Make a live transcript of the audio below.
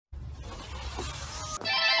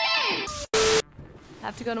I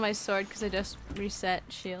have to go to my sword because I just reset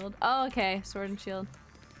shield. Oh, okay. Sword and shield.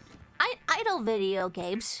 Idle video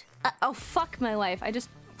games. Oh, fuck my life. I just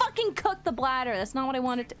fucking cooked the bladder. That's not what I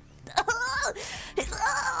wanted to...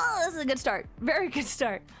 This is a good start. Very good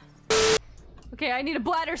start. Okay, I need a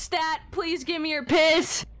bladder stat. Please give me your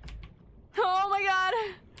piss. Oh my god.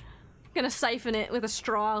 I'm gonna siphon it with a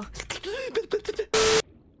straw.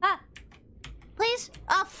 Ah. Please?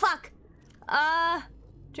 Oh, fuck.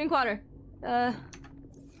 Drink water.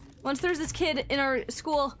 Once there was this kid in our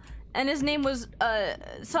school, and his name was,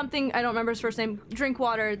 something, I don't remember his first name,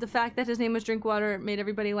 Drinkwater. The fact that his name was Drinkwater made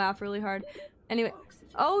everybody laugh really hard. Anyway.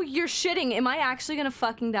 Oh, you're shitting. Am I actually gonna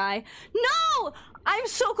fucking die? No! I'm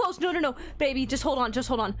so close. No, no, no. Baby, just hold on. Just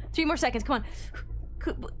hold on. 3 more seconds. Come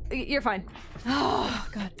on. You're fine. Oh,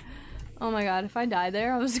 God. Oh, my God. If I die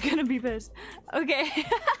there, I was gonna be pissed. Okay.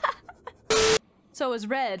 So it was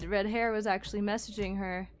Red. Red Hair was actually messaging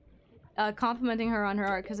her. Complimenting her on her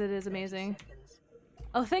art because it is amazing.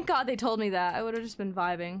 Oh, thank God they told me that. I would have just been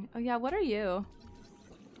vibing. Oh, yeah. What are you?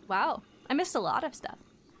 Wow. I missed a lot of stuff.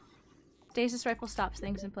 Stasis rifle stops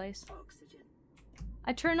things in place.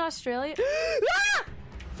 I turned Australia. Ah!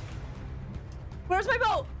 Where's my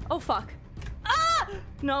boat? Oh fuck. Ah!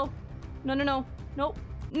 No. No, no, no. Nope.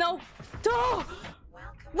 No. Oh!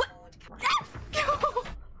 What? Ah!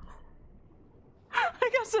 I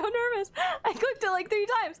got so nervous. I clicked it like 3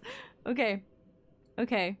 times. Okay.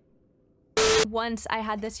 Okay. Once I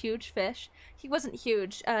had this huge fish. He wasn't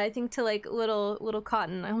huge. I think to like little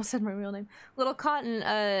Cotton. I almost said my real name. Little Cotton,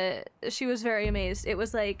 she was very amazed. It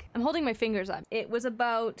was like, I'm holding my fingers up. It was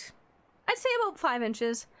about, I'd say about 5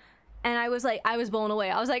 inches. And I was like, I was blown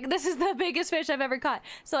away. I was like, this is the biggest fish I've ever caught.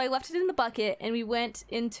 So I left it in the bucket and we went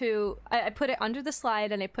into, I put it under the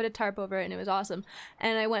slide and I put a tarp over it and it was awesome.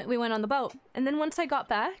 And we went on the boat. And then once I got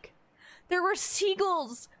back, there were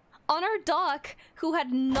seagulls on our dock who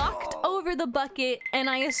had knocked over the bucket and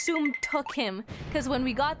I assumed took him. Because when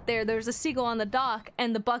we got there, there was a seagull on the dock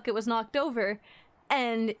and the bucket was knocked over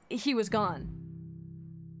and he was gone.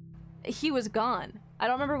 He was gone. I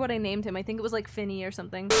don't remember what I named him. I think it was like Finny or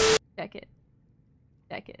something. Check it.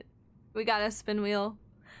 Check it. We got a spin wheel.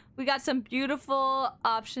 We got some beautiful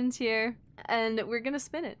options here and we're gonna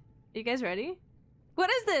spin it. Are you guys ready? What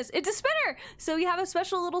is this? It's a spinner! So we have a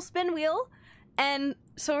special little spin wheel. And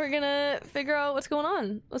so we're gonna figure out what's going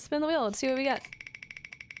on. Let's spin the wheel. Let's see what we got.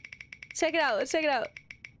 Check it out. Let's check it out.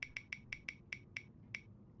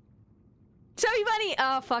 Chubby Bunny!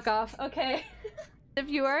 Oh, fuck off. Okay. If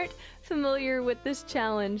you aren't familiar with this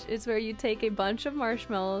challenge, it's where you take a bunch of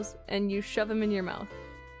marshmallows and you shove them in your mouth.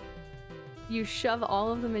 You shove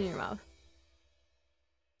all of them in your mouth.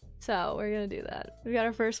 So we're gonna do that. We got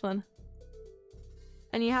our first one.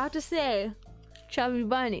 And you have to say, Chubby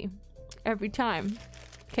Bunny. Every time.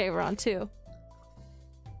 Okay, we're on 2.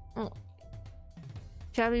 Oh.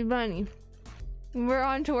 Chubby Bunny. We're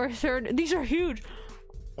on to our 3rd. These are huge.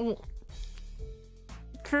 Oh.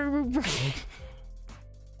 Chubby Bunny.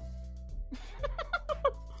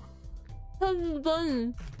 Chubby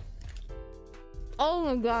Bunny. Oh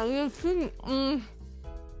my god, you're singing.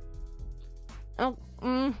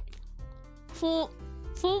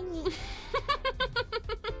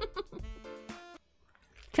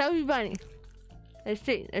 Chubby Bunny. Let's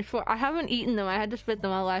see. It's 4. I haven't eaten them. I had to spit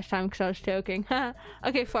them out last time because I was choking.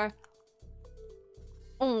 Okay, 4.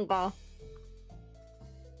 Oh my god.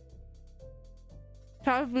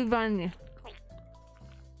 Chubby Bunny.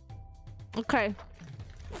 Okay.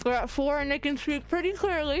 We're at 4 and they can speak pretty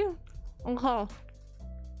clearly. Okay.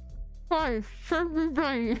 Hi, Chubby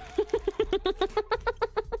Bunny.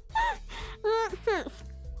 That's it.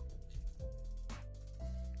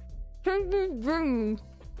 Chubby Bunny.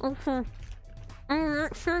 Okay.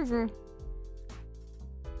 Sugar.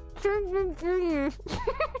 Sugar.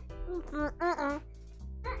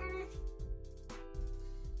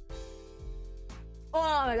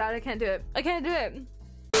 Oh my god, I can't do it. I can't do it.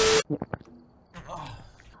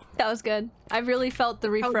 That was good. I really felt the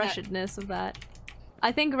refreshedness of that.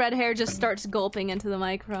 I think Red Hair just starts gulping into the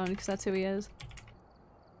microphone because that's who he is.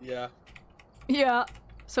 Yeah. Yeah.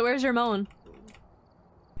 So where's your moan?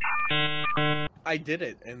 I did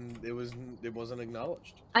it, and it wasn't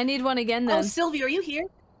acknowledged. I need one again then. Oh, Sylvie, are you here?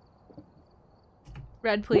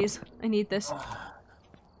 Red, please. I need this.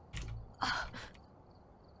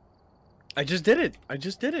 I just did it. I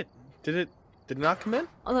just did it. Did it not come in?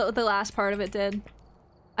 Although the last part of it did.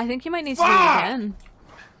 I think you might need to do it again.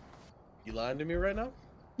 You lying to me right now?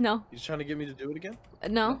 No. You just trying to get me to do it again?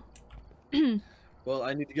 No. Well,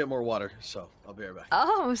 I need to get more water, so I'll be right back.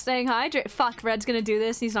 Oh, staying hydrated. Fuck, Red's gonna do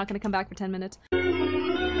this. He's not gonna come back for 10 minutes.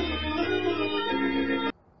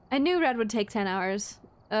 I knew red would take 10 hours.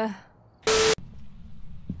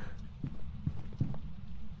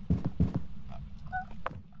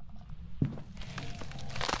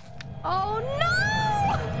 Oh no!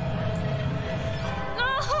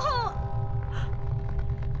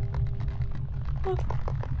 No!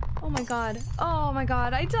 Oh my god. Oh my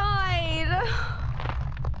god, I died!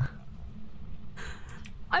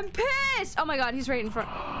 I'm pissed! Oh my god, he's right in front.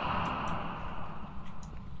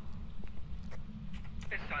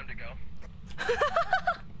 It's time to go.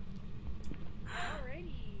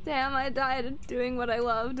 Alrighty. Damn, I died doing what I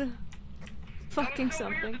loved. Fucking So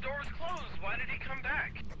something. weird, the door was closed. Why did he come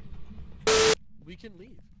back? We can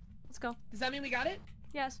leave. Let's go. Does that mean we got it?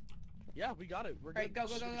 Yes. Yeah, we got it. We're Alright, good. go,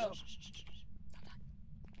 go, go, go.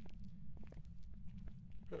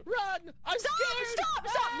 Run! I'm Stop! scared! Stop!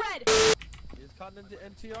 Stop! Red! Is Continent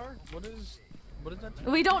NTR? What is NTR?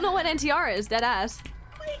 We don't know what NTR is, dead ass.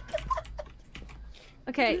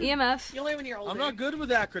 Okay, EMF. You'll learn when you're older. I'm not good with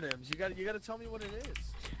acronyms. You gotta tell me what it is.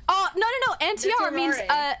 Oh, no, no, no. NTR means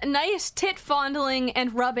nice tit fondling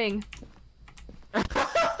and rubbing. That's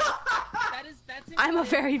I'm a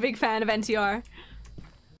very big fan of NTR.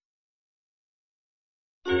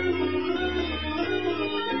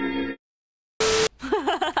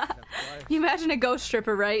 You imagine a ghost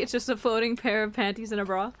stripper, right? It's just a floating pair of panties and a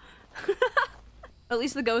bra. At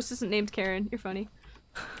least the ghost isn't named Karen. You're funny.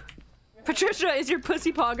 Patricia, is your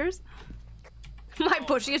pussy poggers? My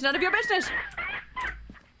pussy is none of your business.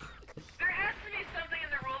 There has to be something in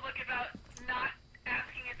the rulebook about not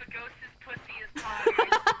asking if a ghost's pussy is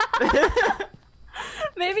poggers.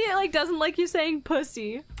 Maybe it like doesn't like you saying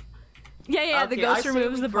pussy. Yeah, yeah, the Okay, ghost I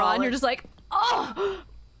removes say the we bra call and you're it- just like, oh!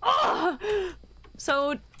 Oh!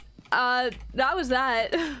 So, that was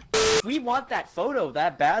that. We want that photo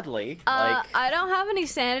that badly. Like, I don't have any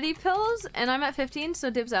sanity pills, and I'm at 15, so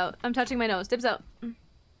dibs out. I'm touching my nose. Dibs out.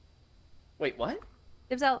 wait, what?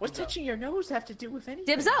 Dibs out. What's touching your nose have to do with anything?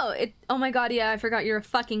 Dibs out! Oh my god, yeah, I forgot you're a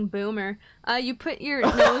fucking boomer. You put your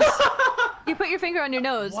nose... you put your finger on your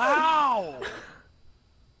nose. Wow!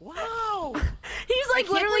 Wow! He's like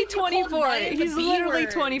can't literally believe you called 24. mine the He's B literally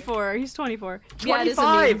word. 24. He's 24. Yeah, it is a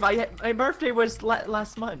 25! meme. My birthday was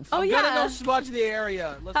last month. Oh, I'm yeah. gonna go smudge the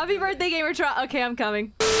area. Let's Happy do it. birthday, Gamer Trot. Okay, I'm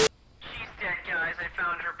coming. She's dead, guys. I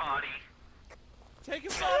found her body. Take a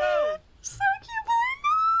photo! So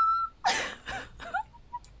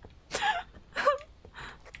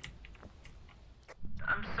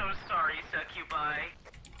I'm so sorry, Succubi.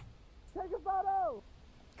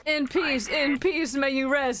 in peace, may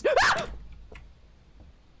you rest.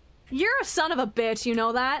 You're a son of a bitch, you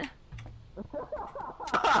know that?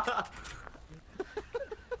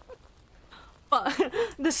 But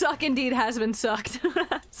the suck indeed has been sucked.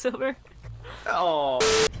 Silver. Oh.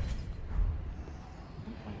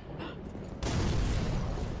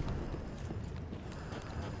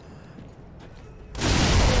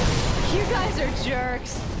 You guys are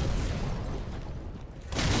jerks.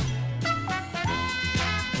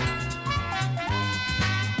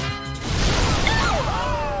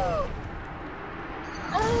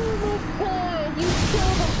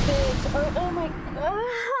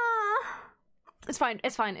 It's fine,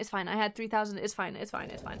 it's fine, it's fine. I had 3,000. It's fine, it's fine,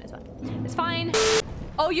 it's fine, it's fine. It's fine.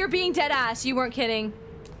 Oh, you're being dead ass. You weren't kidding.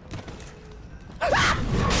 Ah!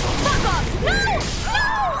 Fuck off! No!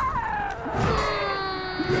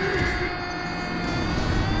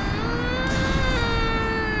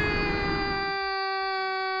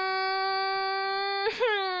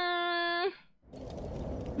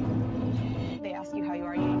 They ask you how you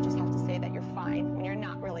are, you just have to say that you're fine when you're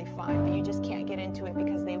not really fine, but you just can't get into it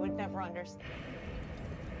because they would never understand.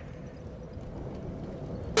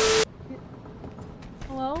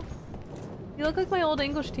 Hello? You look like my old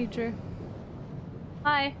English teacher.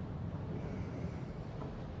 Hi.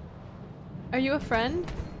 Are you a friend?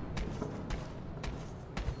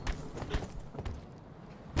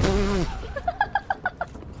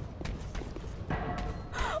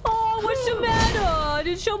 Oh, what's the matter?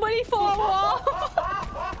 Did somebody fall off?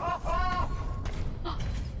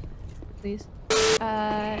 Please.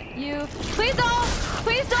 You. Please don't!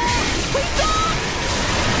 Please don't! Please don't!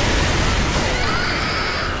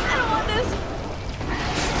 I don't want this.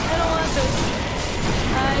 I don't want this.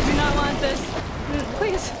 I do not want this.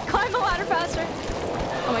 Please, climb the ladder faster.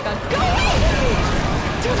 Oh my god. Go away!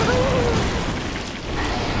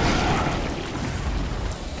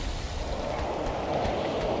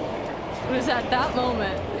 It was at that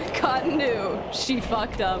moment Cotton knew she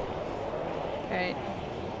fucked up. Alright.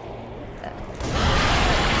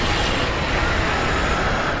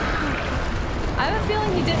 I have a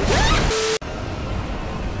feeling he didn't.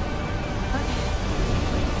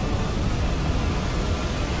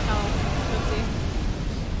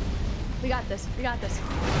 got this. We got this.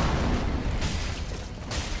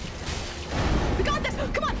 We got this. Come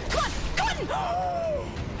on. Come on. Come on.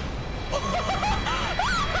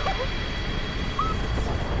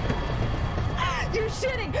 You're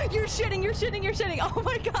shitting. You're shitting. You're shitting. You're shitting. Oh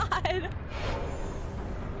my god.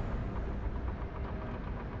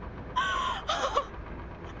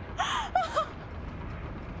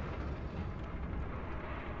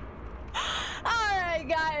 Alright,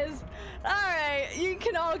 guys. Alright, you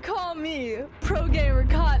can all call me Pro Gamer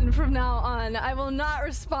Cotton from now on. I will not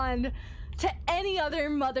respond to any other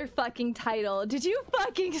motherfucking title. Did you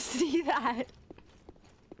fucking see that?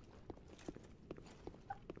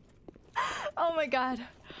 Oh my god.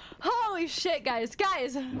 Holy shit, guys.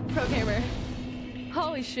 Guys, Pro Gamer.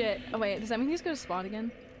 Holy shit. Oh wait, does that mean he's gonna spawn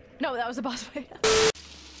again? No, that was a boss fight.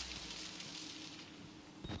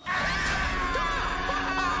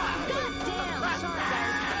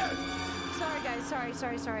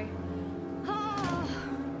 Sorry. Oh.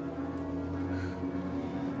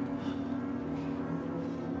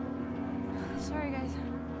 Sorry, guys.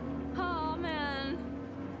 Oh, man.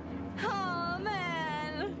 Oh,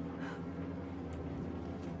 man.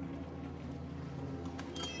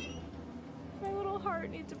 My little heart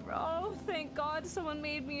needs a bro. Thank God someone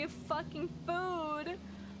made me a fucking food.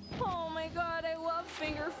 Oh my God, I love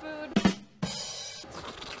finger food.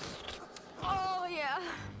 Oh, yeah.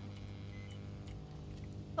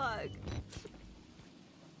 Fuck.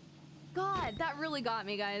 God, that really got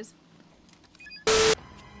me, guys.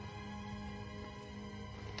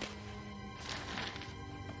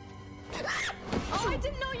 Oh, I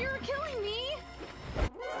didn't know you were killing me!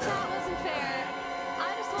 That wasn't fair.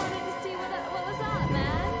 I just wanted to see what was up,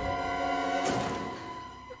 man.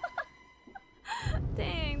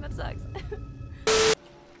 Dang, that sucks.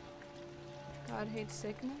 God hates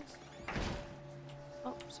sickness.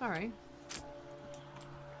 Oh, sorry.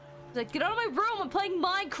 He's like, get out of my room, I'm playing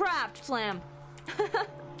Minecraft, Slam.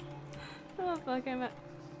 Oh, fuck, I'm at...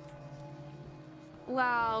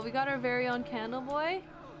 Wow, we got our very own candle boy.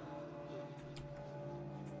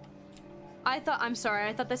 I'm sorry,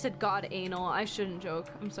 I thought they said God anal. I shouldn't joke,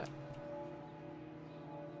 I'm sorry.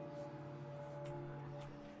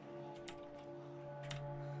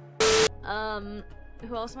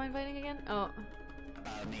 Who else am I inviting again? Oh.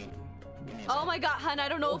 Me. Oh my god, hun, I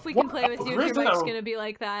don't know if we can play with you if your mic's gonna be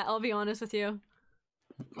like that. I'll be honest with you.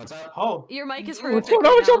 What's up? Oh. Your mic is horrific. What's going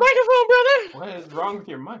on with your microphone, brother? What is wrong with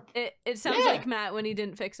your mic? It sounds like Matt when he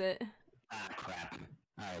didn't fix it. Ah, crap.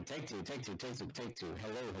 Alright, take two.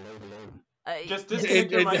 Hello. Just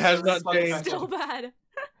disconnect your mic. It has not changed. Still bad.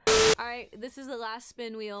 Alright, this is the last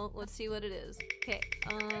spin wheel. Let's see what it is. Okay,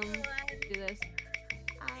 do this.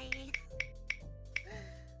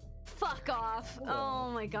 Fuck off. Oh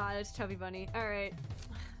my god, it's Chubby Bunny. Alright.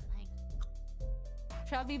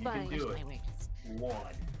 Chubby Bunny. You can do it. One.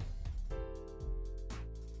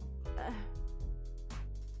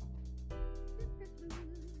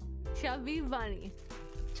 Chubby Bunny.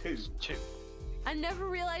 Two. I never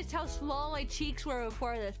realized how small my cheeks were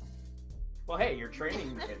before this. Well, hey, you're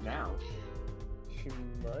training it now. She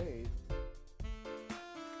might.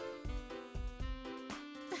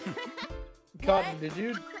 Cotton, did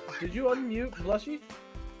you unmute Blushy?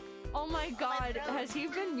 Oh my god, has he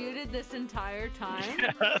been muted this entire time?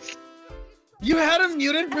 Yes. You had him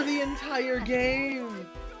muted for the entire game.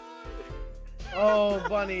 Oh,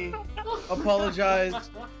 Bunny.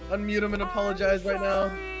 Apologize. Unmute him and apologize right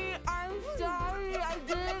now. I'm sorry, I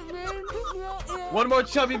didn't mean to mute you. One more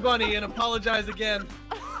Chubby Bunny and apologize again.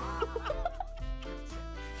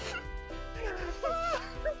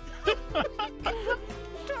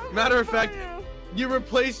 Matter of fact, you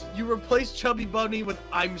replace Chubby Bunny with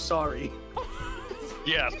I'm sorry.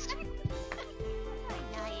 Yes.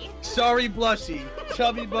 Sorry Blushy.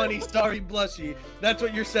 Chubby Bunny, sorry Blushy. That's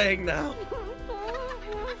what you're saying now.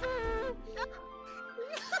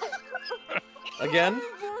 Again?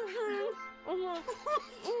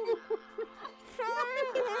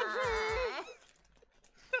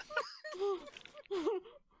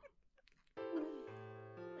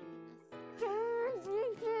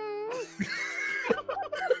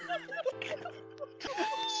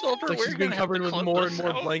 Silver, Like she's been covered with more and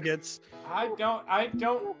more blankets. I am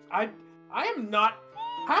not.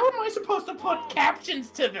 How am I supposed to put captions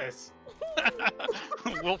to this?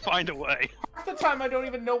 We'll find a way. Half the time I don't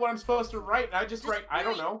even know what I'm supposed to write. I just write, I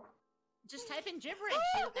don't know. Just type in gibberish.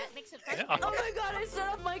 That makes it faster. Yeah. Oh my god, I set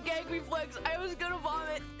off my gag reflex. I was gonna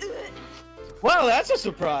vomit. Wow, that's a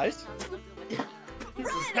surprise.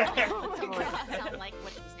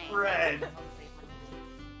 Red.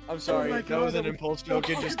 I'm sorry, that was an impulse joke.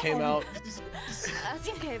 It just came out. That's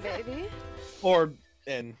okay, baby. Or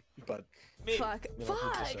in. but Fuck. you know,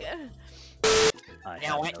 Fuck. I You know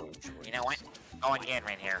have what? no choice. You know what? Going in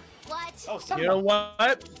right here. What? Oh, you someone. know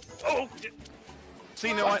what? Oh! So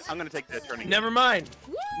you know what? I'm gonna take that turning. Never mind.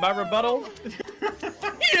 My rebuttal.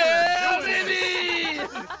 Yeah, baby!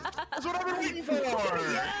 That's what I've been waiting for!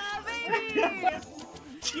 Yeah, baby! Yeah, baby!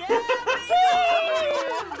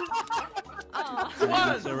 Oh.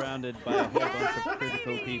 What? Surrounded by a whole bunch of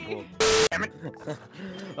critical people.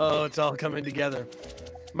 Oh, it's all coming together.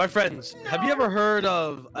 My friends, have you ever heard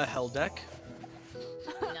of a hell deck?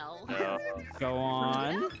 No. Go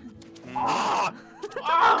on.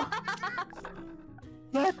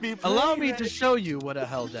 Let me Allow me to show you what a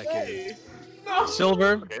hell deck is. No.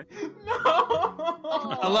 Silver, Okay.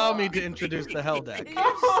 No. allow me to introduce the hell deck.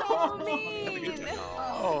 You're so mean!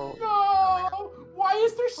 Oh. No. Why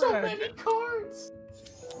is there so Right. many cards?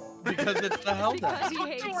 Because it's the hell Because deck. he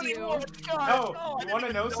hates you. Oh, you want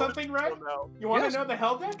to know something, Red? You want to Yes. know the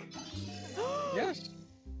hell deck? Yes.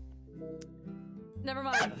 Never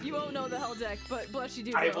mind. You won't know the hell deck, but bless you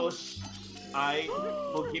do. I know. will. I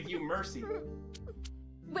will give you mercy.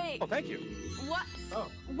 Wait. Oh, thank you. What? Oh.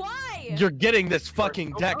 Why? You're getting this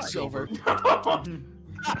fucking deck, Silver.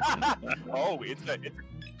 Oh, it's a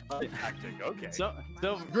tactic. Okay. So,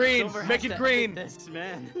 Green, Silver make has it to green. hit This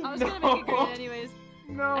man. I was gonna make it green anyways.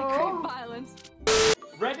 I crave No. violence.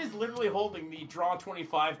 Red is literally holding the draw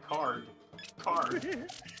 25 card.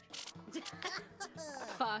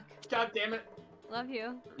 Fuck. God damn it. Love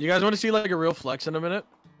you. You guys want to see like a real flex in a minute?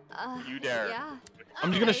 You dare. Yeah. I'm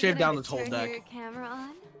just gonna Okay, shave gonna down this whole turn deck. Your camera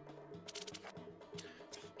on.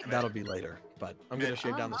 That'll be later, but I'm gonna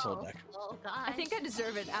shave down this whole Oh. deck. Oh god. I think I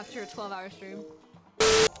deserve it after a 12-hour stream.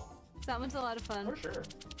 That one's a lot of fun. For sure.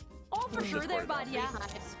 Oh, for sure there, bud. Yeah.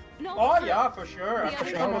 No. Oh for- yeah, for sure. Yeah, I'm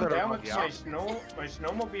for coming sure. down with Yeah. my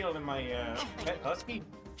snowmobile and my pet husky.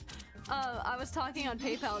 I was talking on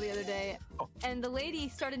PayPal the other day, and the lady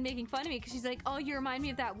started making fun of me because she's like, "Oh, you remind me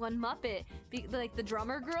of that one Muppet, like the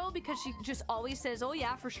drummer girl," because she just always says, "Oh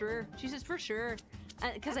yeah, for sure." She says, "For sure,"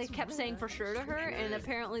 because I kept saying "for sure" to her, and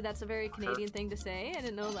apparently that's a very Canadian thing to say. I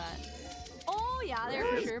didn't know that. Oh yeah, there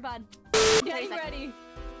for sure, bud. Getting ready.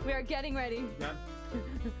 We are getting ready. Yeah.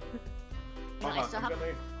 No, I Hold still on, have- I'm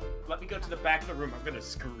gonna, let me go to the back of the room. I'm gonna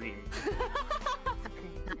scream.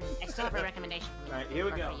 I still have a recommendation. Alright, here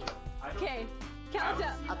we for go. you. Okay, I count don't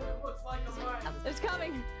down. see what it looks like on mine. It's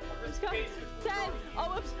coming. It's coming. Basic. 10.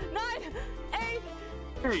 Oh, whoops. 9, 8,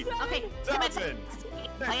 3, 7, Okay, come on. 7,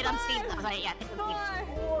 Play it on Steam. Oh, sorry, yeah, it's on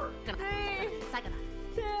 4, Steam. 3, Second.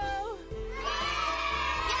 2.